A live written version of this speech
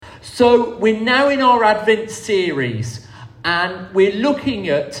So we're now in our Advent series, and we're looking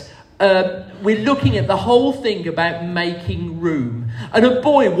at the whole thing about making room. And a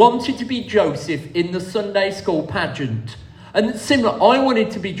boy wanted to be Joseph in the Sunday school pageant. And similar, I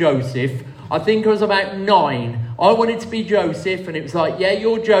wanted to be Joseph. I think I was about 9. I wanted to be Joseph, and it was like, yeah,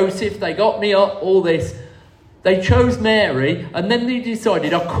 you're Joseph. They got me up, all this. They chose Mary, and then they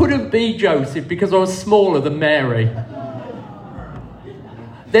decided I couldn't be Joseph because I was smaller than Mary.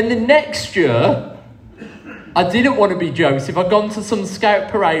 Then the next year, I didn't want to be Joseph. I'd gone to some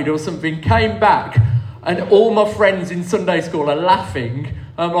scout parade or something, came back, and all my friends in Sunday school are laughing.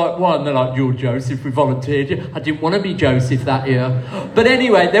 I'm like, why? And they're like, you're Joseph, we volunteered you. I didn't want to be Joseph that year. But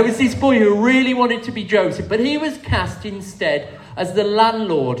anyway, there was this boy who really wanted to be Joseph, but he was cast instead as the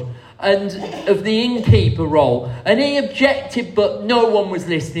landlord and of the innkeeper role. And he objected, but no one was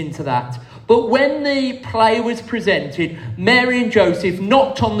listening to that. But when the play was presented, Mary and Joseph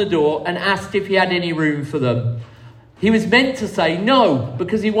knocked on the door and asked if he had any room for them. He was meant to say no,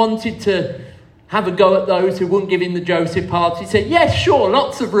 because he wanted to have a go at those who wouldn't give him the Joseph part. He said, yes, sure,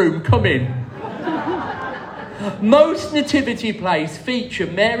 lots of room, come in. Most nativity plays feature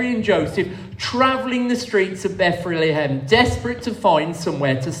Mary and Joseph travelling the streets of Bethlehem, desperate to find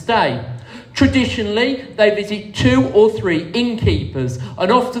somewhere to stay. Traditionally, they visit 2 or 3 innkeepers, and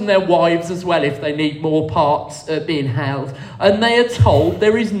often their wives as well if they need more parts being held, and they are told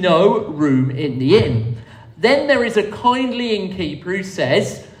there is no room in the inn. Then there is a kindly innkeeper who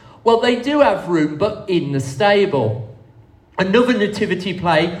says, well, they do have room, but in the stable. Another nativity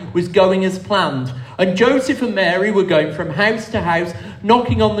play was going as planned, and Joseph and Mary were going from house to house,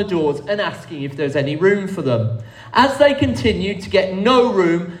 knocking on the doors and asking if there's any room for them. As they continued to get no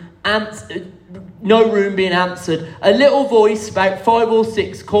room being answered, a little voice, about 5 or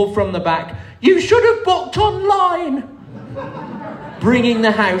 6, called from the back, you should have booked online, bringing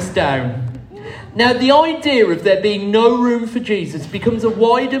the house down. Now, the idea of there being no room for Jesus becomes a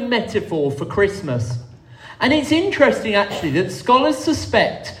wider metaphor for Christmas. And it's interesting, actually, that scholars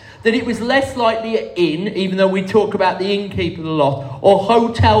suspect that it was less likely an inn, even though we talk about the innkeeper a lot, or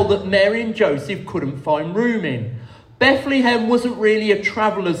hotel that Mary and Joseph couldn't find room in. Bethlehem wasn't really a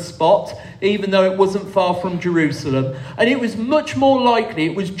traveller's spot, even though it wasn't far from Jerusalem. And it was much more likely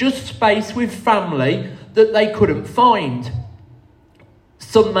it was just space with family that they couldn't find.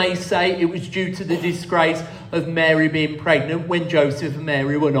 Some may say it was due to the disgrace of Mary being pregnant when Joseph and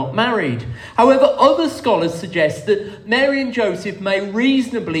Mary were not married. However, other scholars suggest that Mary and Joseph may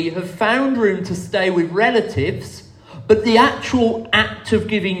reasonably have found room to stay with relatives, but the actual act of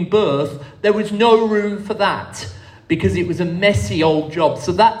giving birth, there was no room for that, because it was a messy old job.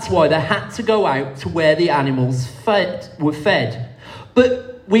 So that's why they had to go out to where the animals were fed.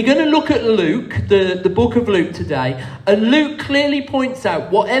 But we're going to look at Luke, the book of Luke today, and Luke clearly points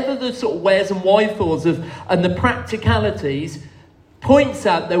out whatever the sort of wheres and wherefores and the practicalities, points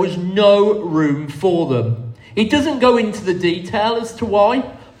out there was no room for them. He doesn't go into the detail as to why,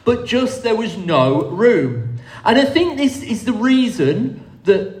 but just there was no room. And I think this is the reason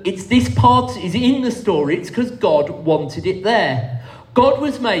that this part is in the story. It's because God wanted it there. God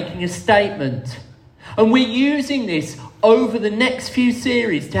was making a statement. And we're using this over the next few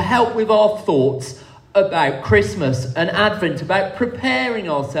series to help with our thoughts about Christmas and Advent, about preparing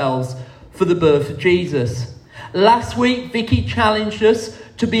ourselves for the birth of Jesus. Last week, Vicky challenged us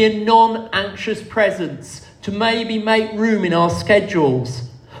to be a non-anxious presence, to maybe make room in our schedules.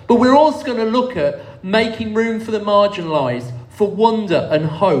 But we're also going to look at making room for the marginalised, for wonder and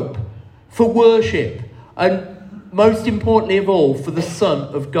hope, for worship, and most importantly of all, for the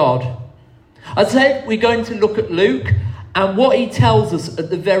Son of God. I said we're going to look at Luke and what he tells us at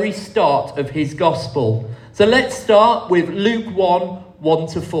the very start of his gospel. So let's start with Luke 1,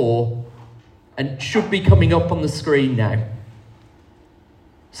 1-4, and should be coming up on the screen now.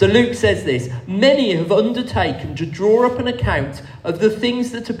 So Luke says this, many have undertaken to draw up an account of the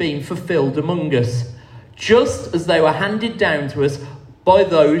things that are being fulfilled among us, just as they were handed down to us by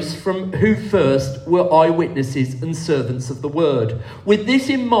those who first were eyewitnesses and servants of the word. With this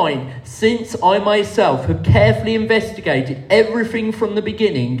in mind, since I myself have carefully investigated everything from the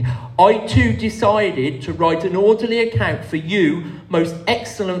beginning, I too decided to write an orderly account for you, most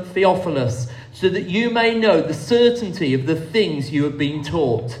excellent Theophilus, so that you may know the certainty of the things you have been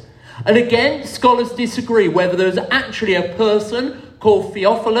taught. And again, scholars disagree whether there's actually a person called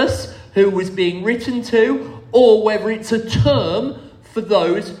Theophilus who was being written to, or whether it's a term for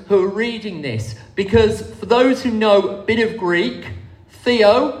those who are reading this. Because for those who know a bit of Greek,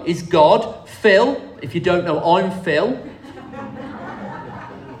 Theo is God, Phil, if you don't know, I'm Phil.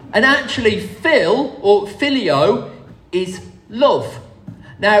 And actually Phil, or Phileo, is love.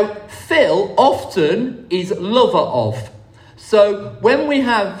 Now, Phil often is lover of. So when we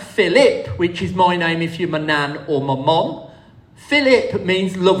have Philip, which is my name if you're my nan or my mom, Philip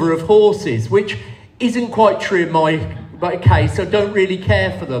means lover of horses, which isn't quite true in my case. I don't really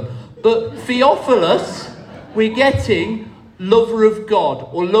care for them. But Theophilus, we're getting lover of God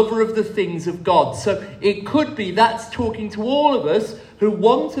or lover of the things of God. So it could be that's talking to all of us who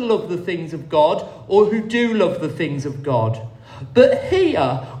want to love the things of God or who do love the things of God. But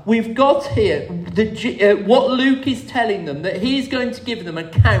here, we've got here what Luke is telling them, that he's going to give them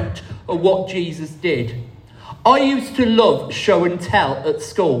account of what Jesus did. I used to love show and tell at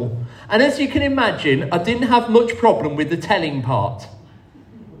school. And as you can imagine, I didn't have much problem with the telling part.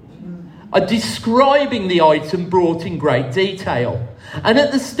 Describing the item brought in great detail. And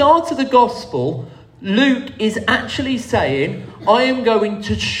at the start of the gospel, Luke is actually saying, I am going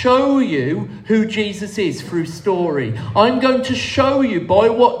to show you who Jesus is through story. I'm going to show you by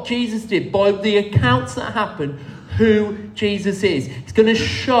what Jesus did, by the accounts that happened, who Jesus is. He's going to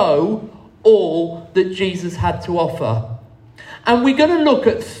show all that Jesus had to offer. And we're going to look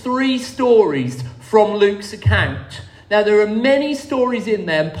at 3 stories from Luke's account. Now, there are many stories in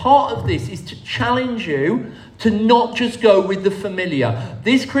there, and part of this is to challenge you to not just go with the familiar.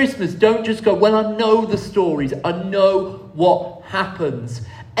 This Christmas, don't just go, well, I know the stories. I know what happens.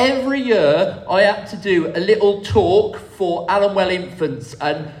 Every year, I had to do a little talk for Allenwell Infants,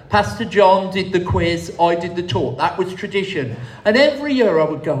 and Pastor John did the quiz, I did the talk. That was tradition. And every year I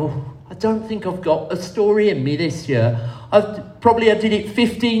would go, I don't think I've got a story in me this year. I did it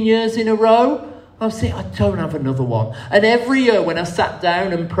 15 years in a row. I was saying, I don't have another one. And every year when I sat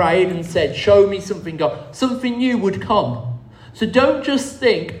down and prayed and said, show me something, God, something new would come. So don't just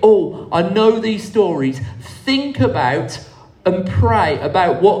think, oh, I know these stories. Think about and pray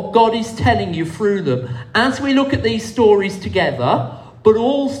about what God is telling you through them as we look at these stories together, but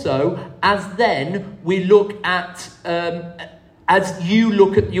also as then we look at as you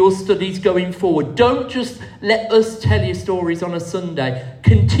look at your studies going forward. Don't just let us tell you stories on a Sunday.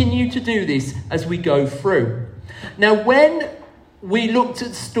 Continue to do this as we go through. Now, when we looked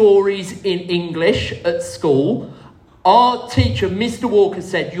at stories in English at school, our teacher, Mr. Walker,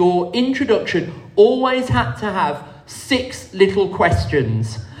 said your introduction always had to have 6 little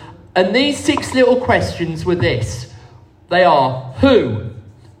questions. And these 6 little questions were this. They are who.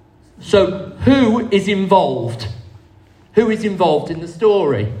 So who is involved? Who is involved in the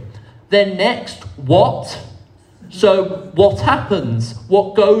story? Then next, what? So what happens?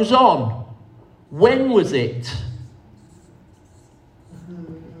 What goes on? When was it?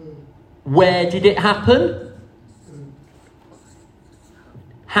 Where did it happen?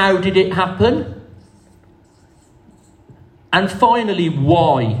 How did it happen? And finally,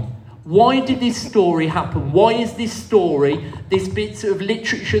 why? Why did this story happen? Why is this story, this bit of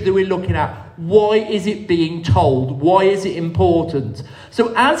literature that we're looking at, why is it being told? Why is it important?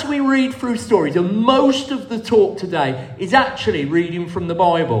 So as we read through stories, and most of the talk today is actually reading from the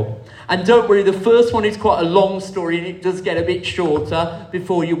Bible. And don't worry, the first one is quite a long story and it does get a bit shorter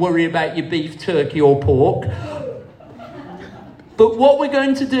before you worry about your beef, turkey or pork. But what we're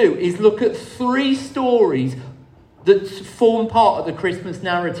going to do is look at 3 stories that form part of the Christmas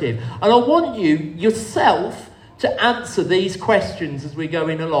narrative. And I want you yourself to answer these questions as we're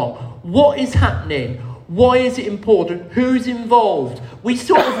going along. What is happening? Why is it important? Who's involved? We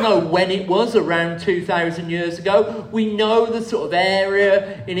sort of know when it was, around 2,000 years ago. We know the sort of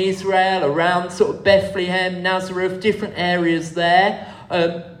area in Israel, around sort of Bethlehem, Nazareth, different areas there.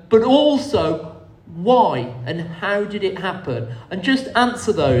 But also, why and how did it happen? And just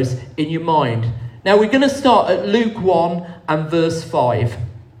answer those in your mind. Now we're going to start at Luke 1 and verse 5.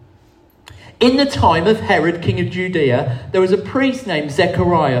 In the time of Herod, king of Judea, there was a priest named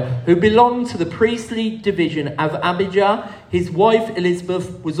Zechariah who belonged to the priestly division of Abijah. His wife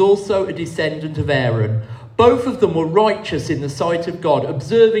Elizabeth was also a descendant of Aaron. Both of them were righteous in the sight of God,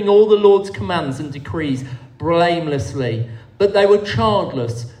 observing all the Lord's commands and decrees blamelessly. But they were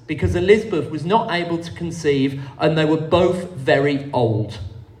childless because Elizabeth was not able to conceive, and they were both very old.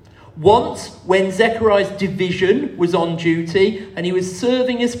 Once, when Zechariah's division was on duty and he was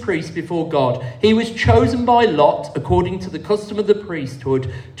serving as priest before God, he was chosen by lot, according to the custom of the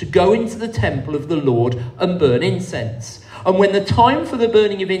priesthood, to go into the temple of the Lord and burn incense. And when the time for the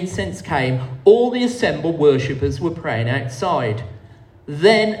burning of incense came, all the assembled worshippers were praying outside.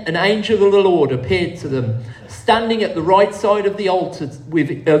 Then an angel of the Lord appeared to them, standing at the right side of the altar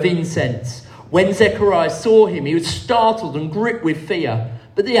of incense. When Zechariah saw him, he was startled and gripped with fear.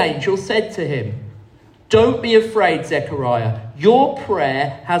 But the angel said to him, "Don't be afraid, Zechariah. Your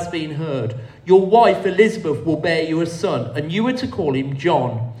prayer has been heard. Your wife Elizabeth will bear you a son, and you are to call him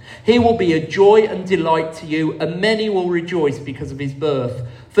John. He will be a joy and delight to you, and many will rejoice because of his birth.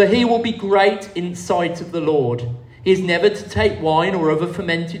 For he will be great in the sight of the Lord. He is never to take wine or other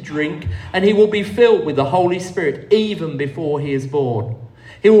fermented drink, and he will be filled with the Holy Spirit even before he is born.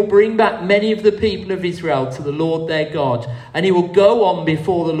 He will bring back many of the people of Israel to the Lord their God, and he will go on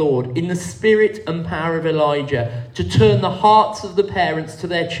before the Lord in the spirit and power of Elijah, to turn the hearts of the parents to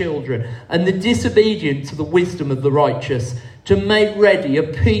their children, and the disobedient to the wisdom of the righteous, to make ready a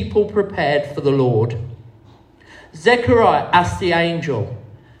people prepared for the Lord. Zechariah asked the angel,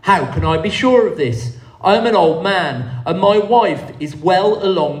 "How can I be sure of this? I am an old man, and my wife is well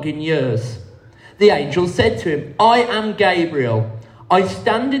along in years." The angel said to him, "I am Gabriel. I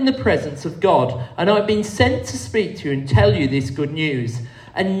stand in the presence of God, and I've been sent to speak to you and tell you this good news.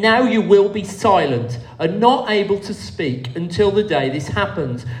 And now you will be silent and not able to speak until the day this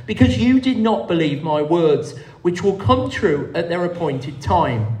happens, because you did not believe my words, which will come true at their appointed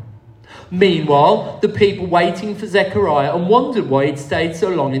time." Meanwhile, the people waiting for Zechariah and wondered why he'd stayed so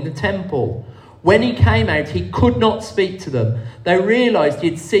long in the temple. When he came out, he could not speak to them. They realised he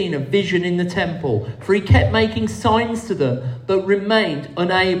had seen a vision in the temple, for he kept making signs to them, but remained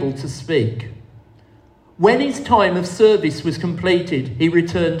unable to speak. When his time of service was completed, he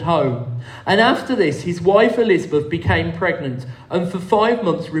returned home. And after this, his wife Elizabeth became pregnant, and for 5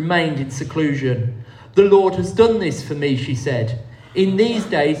 months remained in seclusion. "The Lord has done this for me," she said. "In these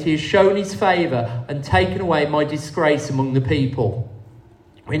days he has shown his favour and taken away my disgrace among the people."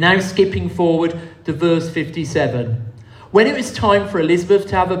 We're now skipping forward to verse 57. When it was time for Elizabeth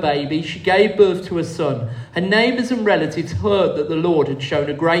to have a baby, she gave birth to a son. Her neighbours and relatives heard that the Lord had shown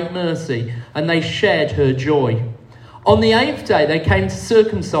a great mercy, and they shared her joy. On the 8th day, they came to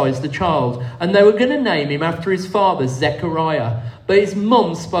circumcise the child, and they were going to name him after his father, Zechariah. But his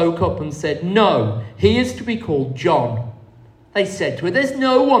mum spoke up and said, "No, he is to be called John." They said to her, "There's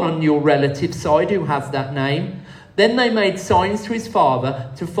no one on your relative side who has that name." Then they made signs to his father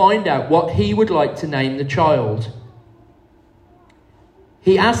to find out what he would like to name the child.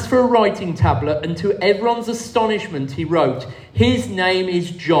 He asked for a writing tablet, and to everyone's astonishment he wrote, "His name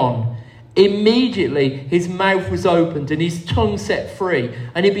is John." Immediately his mouth was opened and his tongue set free,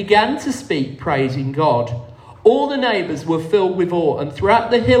 and he began to speak, praising God. All the neighbours were filled with awe, and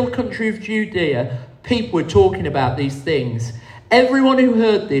throughout the hill country of Judea, people were talking about these things. Everyone who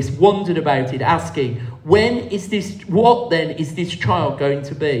heard this wondered about it, asking, what then is this child going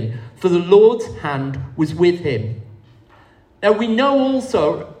to be? For the Lord's hand was with him. Now we know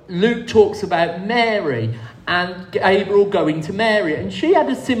also Luke talks about Mary and Gabriel going to Mary, and she had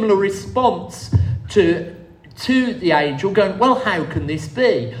a similar response to the angel, going, "Well, how can this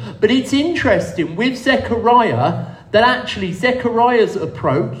be?" But it's interesting with Zechariah that actually Zechariah's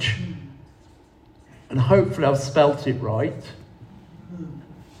approach, and hopefully I've spelt it right,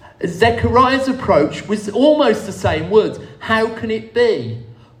 Zechariah's approach was almost the same words. How can it be?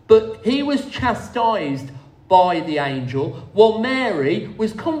 But he was chastised by the angel, while Mary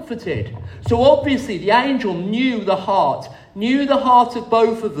was comforted. So obviously the angel knew the heart of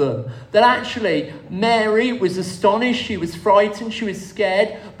both of them. That actually Mary was astonished, she was frightened, she was scared,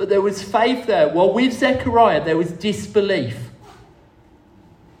 but there was faith there. While with Zechariah there was disbelief.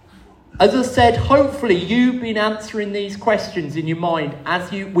 As I said, hopefully you've been answering these questions in your mind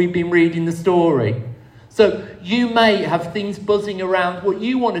as we've been reading the story. So you may have things buzzing around what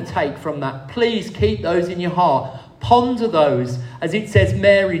you want to take from that. Please keep those in your heart. Ponder those, as it says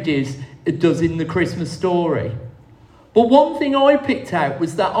Mary does in the Christmas story. But one thing I picked out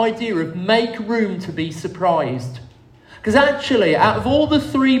was that idea of make room to be surprised. Because actually, out of all the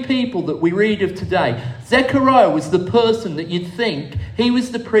 3 people that we read of today, Zechariah was the person that you'd think, he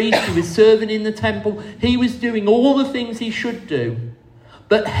was the priest, he was serving in the temple, he was doing all the things he should do.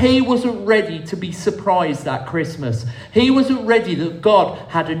 But he wasn't ready to be surprised that Christmas. He wasn't ready that God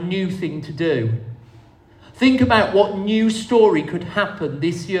had a new thing to do. Think about what new story could happen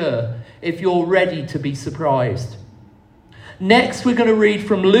this year if you're ready to be surprised. Next, we're going to read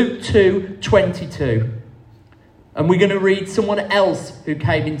from Luke 2:22. And we're going to read someone else who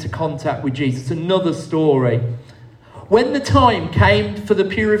came into contact with Jesus, another story. When the time came for the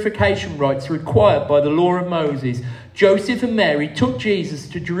purification rites required by the law of Moses, Joseph and Mary took Jesus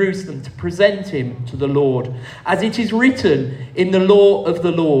to Jerusalem to present him to the Lord. As it is written in the law of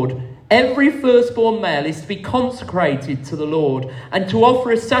the Lord, every firstborn male is to be consecrated to the Lord and to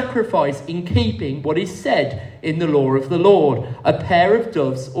offer a sacrifice in keeping what is said in the law of the Lord, a pair of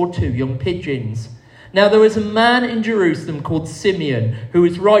doves or 2 young pigeons. Now there was a man in Jerusalem called Simeon, who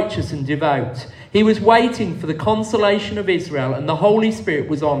was righteous and devout. He was waiting for the consolation of Israel, and the Holy Spirit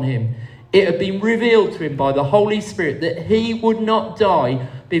was on him. It had been revealed to him by the Holy Spirit that he would not die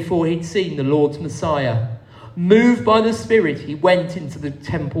before he'd seen the Lord's Messiah. Moved by the Spirit, he went into the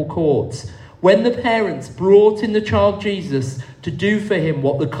temple courts. When the parents brought in the child Jesus to do for him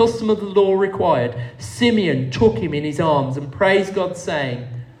what the custom of the law required, Simeon took him in his arms and praised God, saying,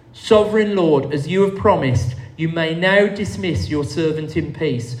 "Sovereign Lord, as you have promised, you may now dismiss your servant in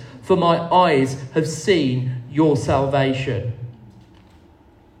peace, for my eyes have seen your salvation,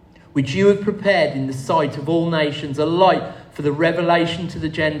 which you have prepared in the sight of all nations, a light for the revelation to the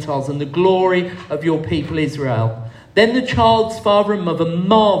Gentiles and the glory of your people Israel." Then the child's father and mother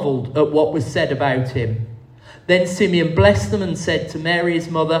marvelled at what was said about him. Then Simeon blessed them and said to Mary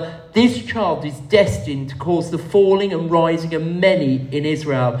his mother, "This child is destined to cause the falling and rising of many in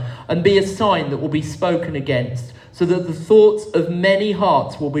Israel, and be a sign that will be spoken against, so that the thoughts of many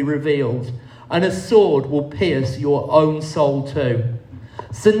hearts will be revealed, and a sword will pierce your own soul too."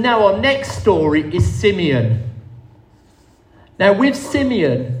 So now our next story is Simeon. Now with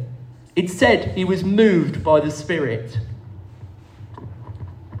Simeon, it said he was moved by the Spirit.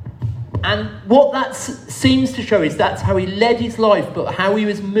 And what that seems to show is that's how he led his life, but how he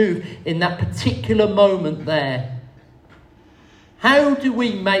was moved in that particular moment there. How do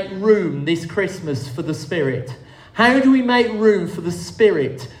we make room this Christmas for the Spirit? How do we make room for the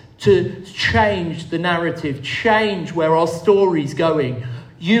Spirit to change the narrative, change where our story's going?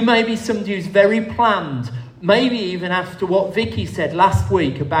 You may be somebody who's very planned, maybe even after what Vicky said last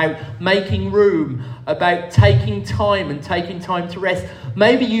week about making room, about taking time and taking time to rest.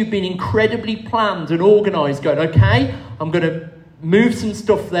 Maybe you've been incredibly planned and organised, going, okay, I'm going to move some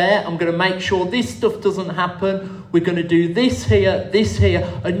stuff there. I'm going to make sure this stuff doesn't happen. We're going to do this here,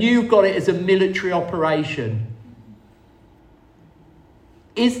 and you've got it as a military operation.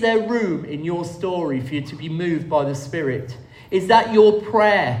 Is there room in your story for you to be moved by the Spirit? Is that your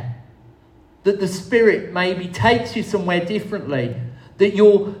prayer? That the Spirit maybe takes you somewhere differently, that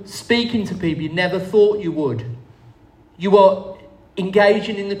you're speaking to people you never thought you would. You are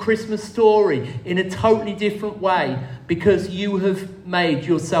engaging in the Christmas story in a totally different way because you have made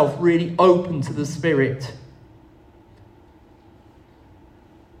yourself really open to the Spirit.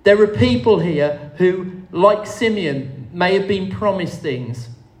 There are people here who, like Simeon, may have been promised things.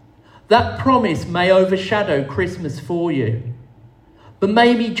 That promise may overshadow Christmas for you. But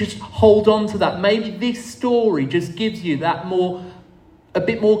maybe just hold on to that. Maybe this story just gives you a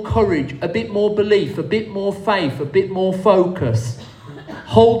bit more courage, a bit more belief, a bit more faith, a bit more focus.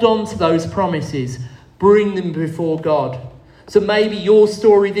 Hold on to those promises. Bring them before God. So maybe your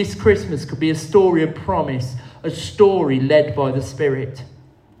story this Christmas could be a story of promise, a story led by the Spirit.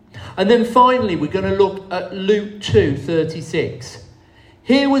 And then finally, we're going to look at Luke 2:36.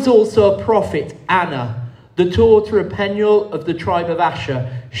 Here was also a prophet, Anna, the daughter of Penuel of the tribe of Asher.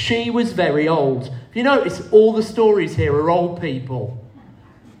 She was very old. If you notice, all the stories here are old people.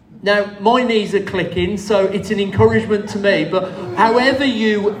 Now, my knees are clicking, so it's an encouragement to me. But however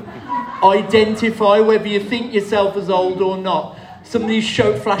you identify, whether you think yourself as old or not, somebody's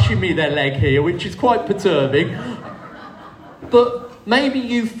flashing me their leg here, which is quite perturbing. But maybe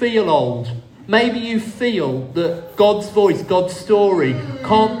you feel old. Maybe you feel that God's voice, God's story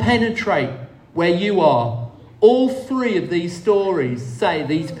can't penetrate where you are. All three of these stories say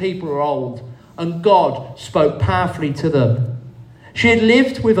these people are old, and God spoke powerfully to them. She had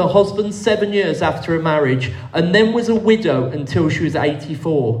lived with her husband 7 years after her marriage, and then was a widow until she was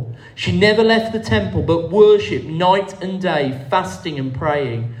 84. She never left the temple, but worshipped night and day, fasting and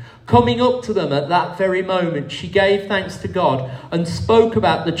praying. Coming up to them at that very moment, she gave thanks to God and spoke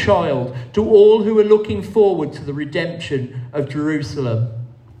about the child to all who were looking forward to the redemption of Jerusalem.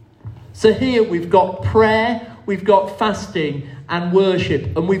 So here we've got prayer, we've got fasting and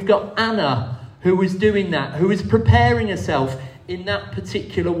worship, and we've got Anna who was doing that, who was preparing herself in that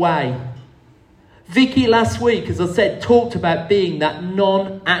particular way. Vicky last week, as I said, talked about being that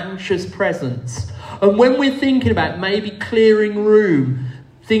non-anxious presence. And when we're thinking about maybe clearing room,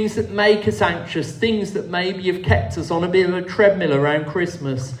 things that make us anxious, things that maybe have kept us on a bit of a treadmill around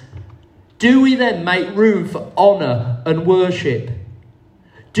Christmas, do we then make room for honour and worship?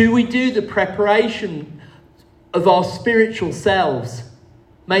 Do we do the preparation of our spiritual selves?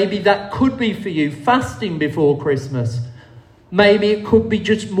 Maybe that could be for you fasting before Christmas. Maybe it could be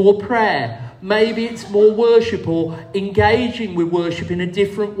just more prayer. Maybe it's more worship or engaging with worship in a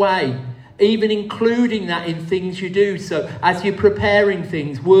different way. Even including that in things you do. So as you're preparing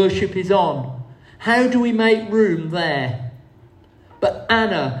things, worship is on. How do we make room there? But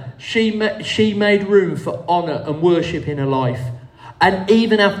Anna, she made room for honour and worship in her life. And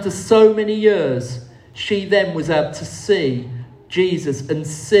even after so many years, she then was able to see Jesus and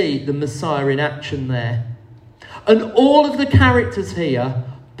see the Messiah in action there. And all of the characters here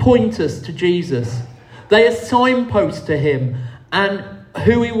point us to Jesus. They are signposts to him and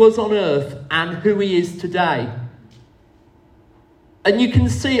who he was on earth and who he is today. And you can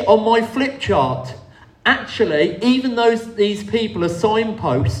see on my flip chart, actually, even though these people are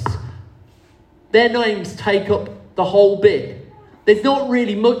signposts, their names take up the whole bit. There's not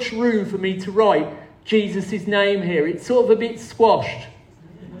really much room for me to write Jesus' name here. It's sort of a bit squashed.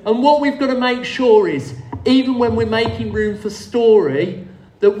 And what we've got to make sure is, even when we're making room for story,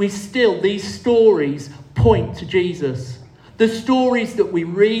 that these stories point to Jesus. The stories that we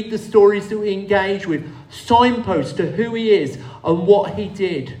read, the stories that we engage with, signpost to who he is and what he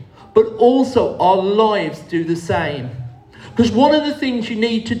did. But also our lives do the same. Because one of the things you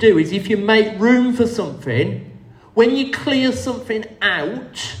need to do is, if you make room for something, when you clear something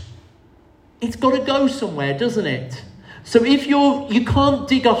out, it's got to go somewhere, doesn't it? So if you can't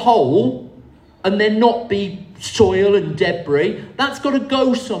dig a hole and there not be soil and debris, that's got to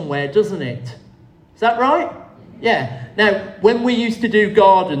go somewhere, doesn't it? Is that right? Yeah. Now, when we used to do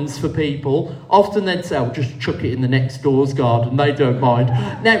gardens for people, often they'd say, "Oh, just chuck it in the next door's garden. They don't mind."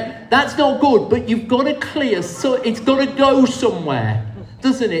 Now, that's not good, but you've got to clear. So it's got to go somewhere,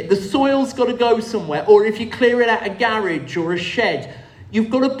 doesn't it? The soil's got to go somewhere. Or if you clear it out a garage or a shed,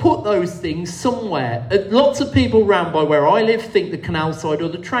 you've got to put those things somewhere. Lots of people round by where I live think the canal side or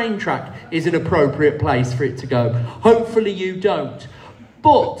the train track is an appropriate place for it to go. Hopefully you don't.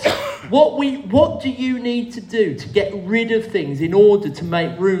 But what do you need to do to get rid of things in order to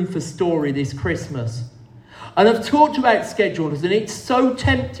make room for story this Christmas? And I've talked about schedules, and it's so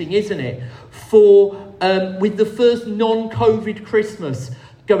tempting, isn't it, for with the first non-COVID Christmas,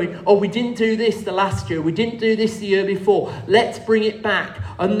 going, "Oh, we didn't do this the last year, we didn't do this the year before, let's bring it back."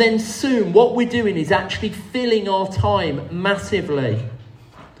 And then soon what we're doing is actually filling our time massively.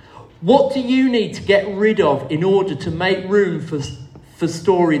 What do you need to get rid of in order to make room for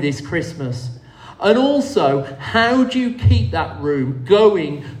story this Christmas? And also, how do you keep that room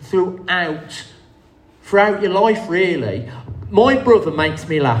going throughout your life, really? My brother makes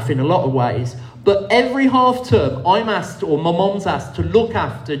me laugh in a lot of ways, but every half term I'm asked, or my mum's asked, to look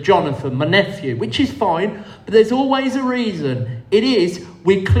after Jonathan, my nephew, which is fine, but there's always a reason. It is,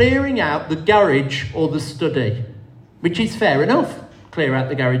 we're clearing out the garage or the study, which is fair enough, clear out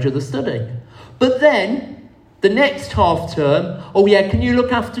the garage or the study. But then the next half term, "Oh yeah, can you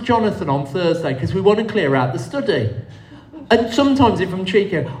look after Jonathan on Thursday, because we want to clear out the study." And sometimes if I'm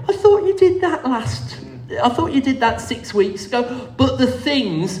cheeky, "I thought you did that 6 weeks ago." But the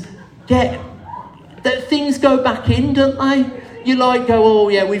things go back in, don't they? You go, "Oh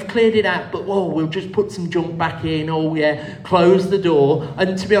yeah, we've cleared it out, but we'll just put some junk back in." "Oh yeah, close the door."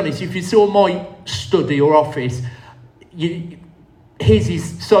 And to be honest, if you saw my study or office, his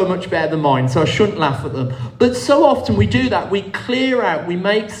is so much better than mine, so I shouldn't laugh at them. But so often we do that. We clear out, we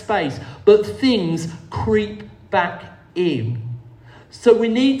make space, but things creep back in. So we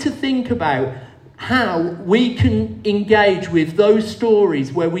need to think about how we can engage with those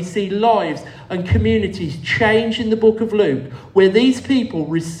stories where we see lives and communities change in the book of Luke, where these people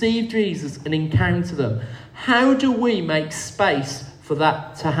receive Jesus and encounter them. How do we make space for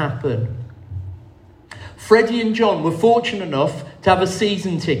that to happen? Freddie and John were fortunate enough to have a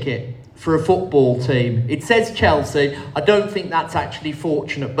season ticket for a football team. It says Chelsea. I don't think that's actually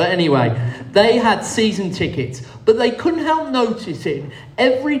fortunate. But anyway, they had season tickets. But they couldn't help noticing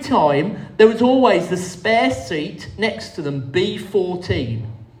every time there was always the spare seat next to them, B14.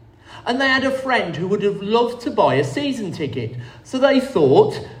 And they had a friend who would have loved to buy a season ticket. So they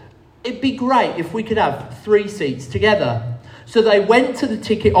thought it'd be great if we could have 3 seats together. So they went to the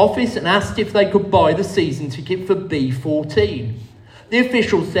ticket office and asked if they could buy the season ticket for B14. The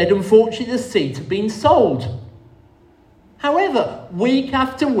official said, unfortunately, the seat had been sold. However, week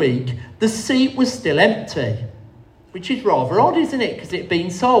after week, the seat was still empty, which is rather odd, isn't it? Because it had been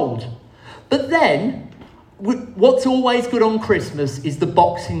sold. But then, what's always good on Christmas is the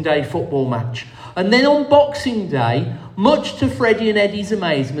Boxing Day football match. And then on Boxing Day, much to Freddie and Eddie's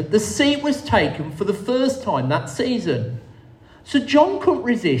amazement, the seat was taken for the first time that season. So John couldn't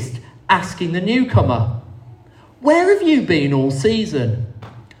resist asking the newcomer, "Where have you been all season?"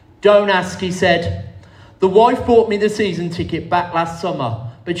 "Don't ask," he said. "The wife bought me the season ticket back last summer,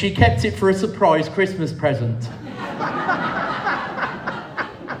 but she kept it for a surprise Christmas present."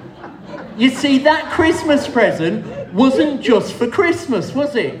 You see, that Christmas present wasn't just for Christmas,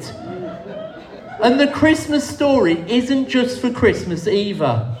 was it? And the Christmas story isn't just for Christmas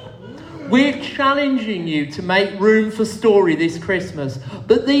either. We're challenging you to make room for story this Christmas.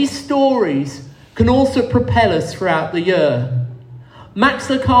 But these stories can also propel us throughout the year. Max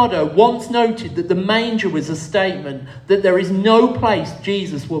Lucado once noted that the manger was a statement that there is no place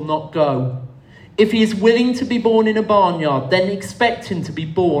Jesus will not go. If he is willing to be born in a barnyard, then expect him to be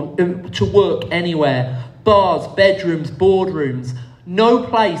born to work anywhere. Bars, bedrooms, boardrooms. No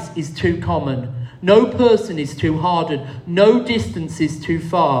place is too common. No person is too hardened. No distance is too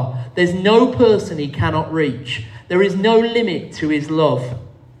far. There's no person he cannot reach. There is no limit to his love.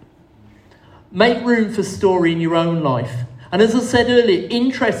 Make room for story in your own life. And as I said earlier,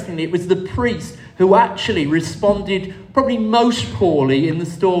 interestingly, it was the priest who actually responded probably most poorly in the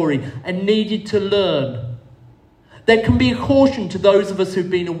story and needed to learn. There can be a caution to those of us who've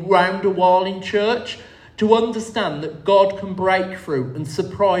been around a while in church to understand that God can break through and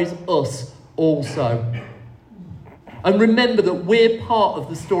surprise us also. And remember that we're part of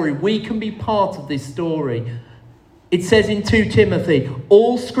the story. We can be part of this story. It says in 2 Timothy,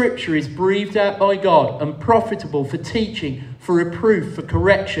 all scripture is breathed out by God and profitable for teaching, for reproof, for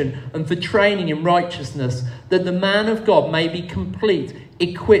correction, and for training in righteousness, that the man of God may be complete,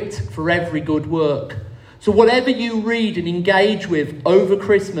 equipped for every good work. So whatever you read and engage with over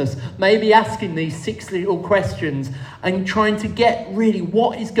Christmas, maybe asking these 6 little questions and trying to get really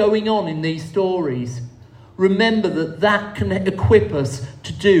what is going on in these stories. Remember that can equip us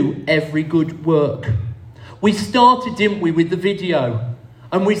to do every good work. We started, didn't we, with the video,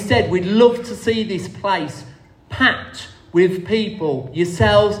 and we said we'd love to see this place packed with people,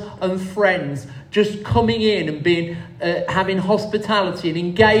 yourselves and friends, just coming in and being having hospitality and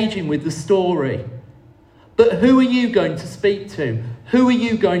engaging with the story. But who are you going to speak to? Who are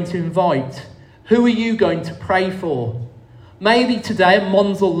you going to invite? Who are you going to pray for? Maybe today, and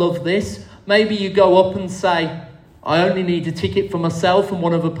Mons will love this, maybe you go up and say, I only need a ticket for myself and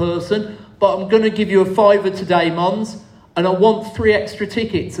one other person, but I'm going to give you a £5 today, Mons, and I want 3 extra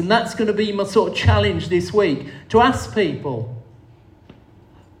tickets. And that's going to be my sort of challenge this week, to ask people.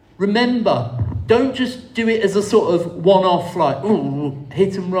 Remember, don't just do it as a sort of one-off, like, ooh,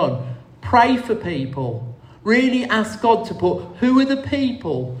 hit and run. Pray for people. Really ask God to put, who are the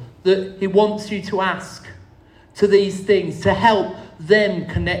people that he wants you to ask to these things, to help them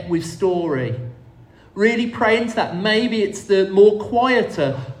connect with story. Really pray into that. Maybe it's the more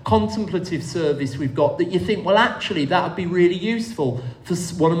quieter contemplative service we've got that you think, well, actually, that would be really useful for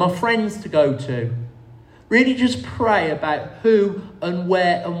one of my friends to go to. Really just pray about who and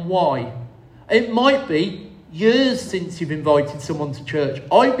where and why. It might be years since you've invited someone to church.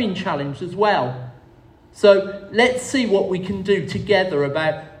 I've been challenged as well. So let's see what we can do together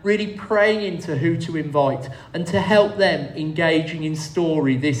about really praying into who to invite and to help them engaging in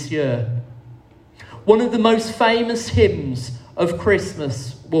story this year. One of the most famous hymns of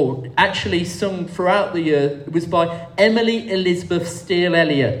Christmas, well, actually sung throughout the year, was by Emily Elizabeth Steele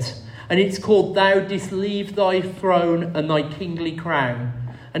Elliott. And it's called Thou Didst Leave Thy Throne and Thy Kingly Crown.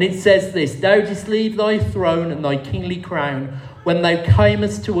 And it says this, Thou didst leave thy throne and thy kingly crown when thou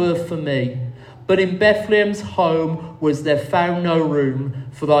camest to earth for me. But in Bethlehem's home was there found no room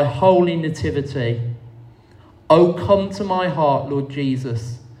for thy holy nativity. O come to my heart, Lord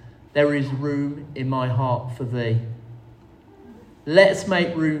Jesus. There is room in my heart for thee. Let's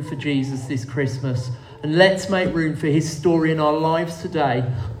make room for Jesus this Christmas. And let's make room for his story in our lives today.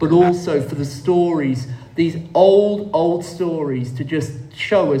 But also for the stories, these old stories, to just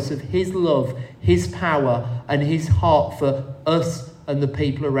show us of his love, his power, and his heart for us and the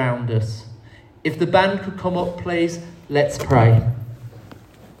people around us. If the band could come up, please, let's pray.